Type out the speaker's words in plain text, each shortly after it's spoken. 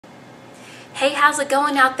Hey, how's it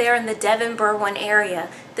going out there in the Devon-Berwyn area?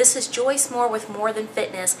 This is Joyce Moore with More Than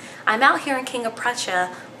Fitness. I'm out here in King of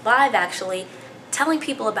Prussia, live actually, telling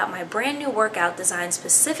people about my brand new workout designed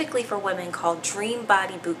specifically for women called Dream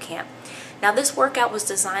Body Bootcamp. Now this workout was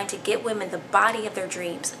designed to get women the body of their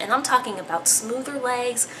dreams, and I'm talking about smoother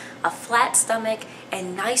legs, a flat stomach,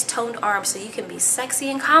 and nice toned arms so you can be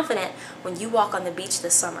sexy and confident when you walk on the beach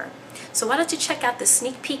this summer. So why don't you check out this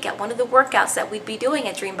sneak peek at one of the workouts that we'd be doing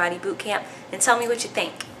at Dream Body Bootcamp and tell me what you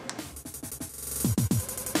think.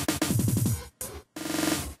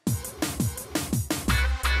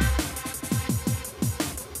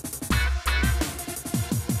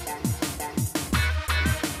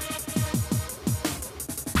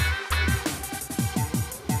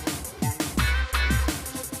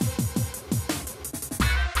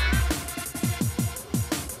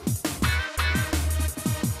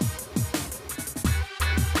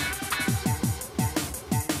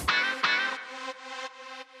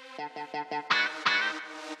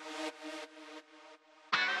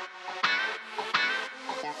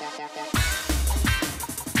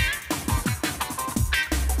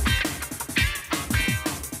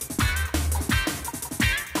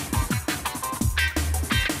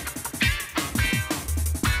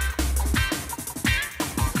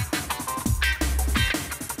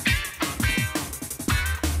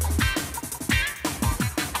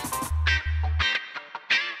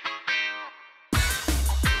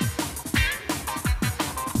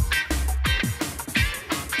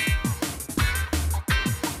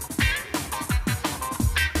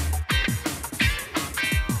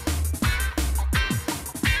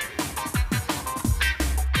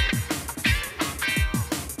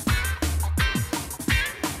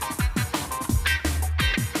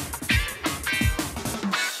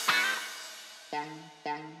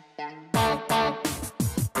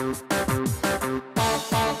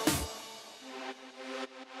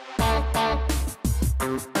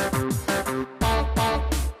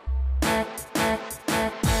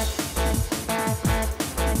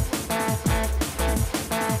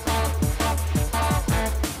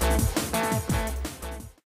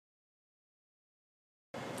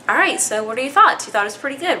 Alright, so what are your thoughts? You thought it was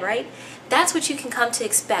pretty good, right? That's what you can come to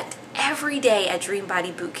expect every day at Dream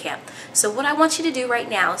Body Bootcamp. So what I want you to do right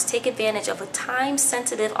now is take advantage of a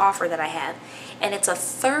time-sensitive offer that I have, and it's a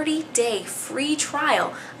 30-day free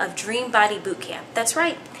trial of Dream Body Bootcamp. That's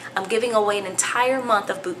right, I'm giving away an entire month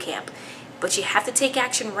of bootcamp. But you have to take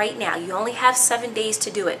action right now. You only have 7 days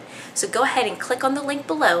to do it. So go ahead and click on the link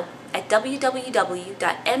below at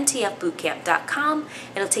www.mtfbootcamp.com.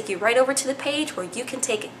 It'll take you right over to the page where you can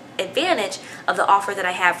take advantage of the offer that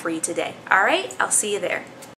I have for you today. All right, I'll see you there.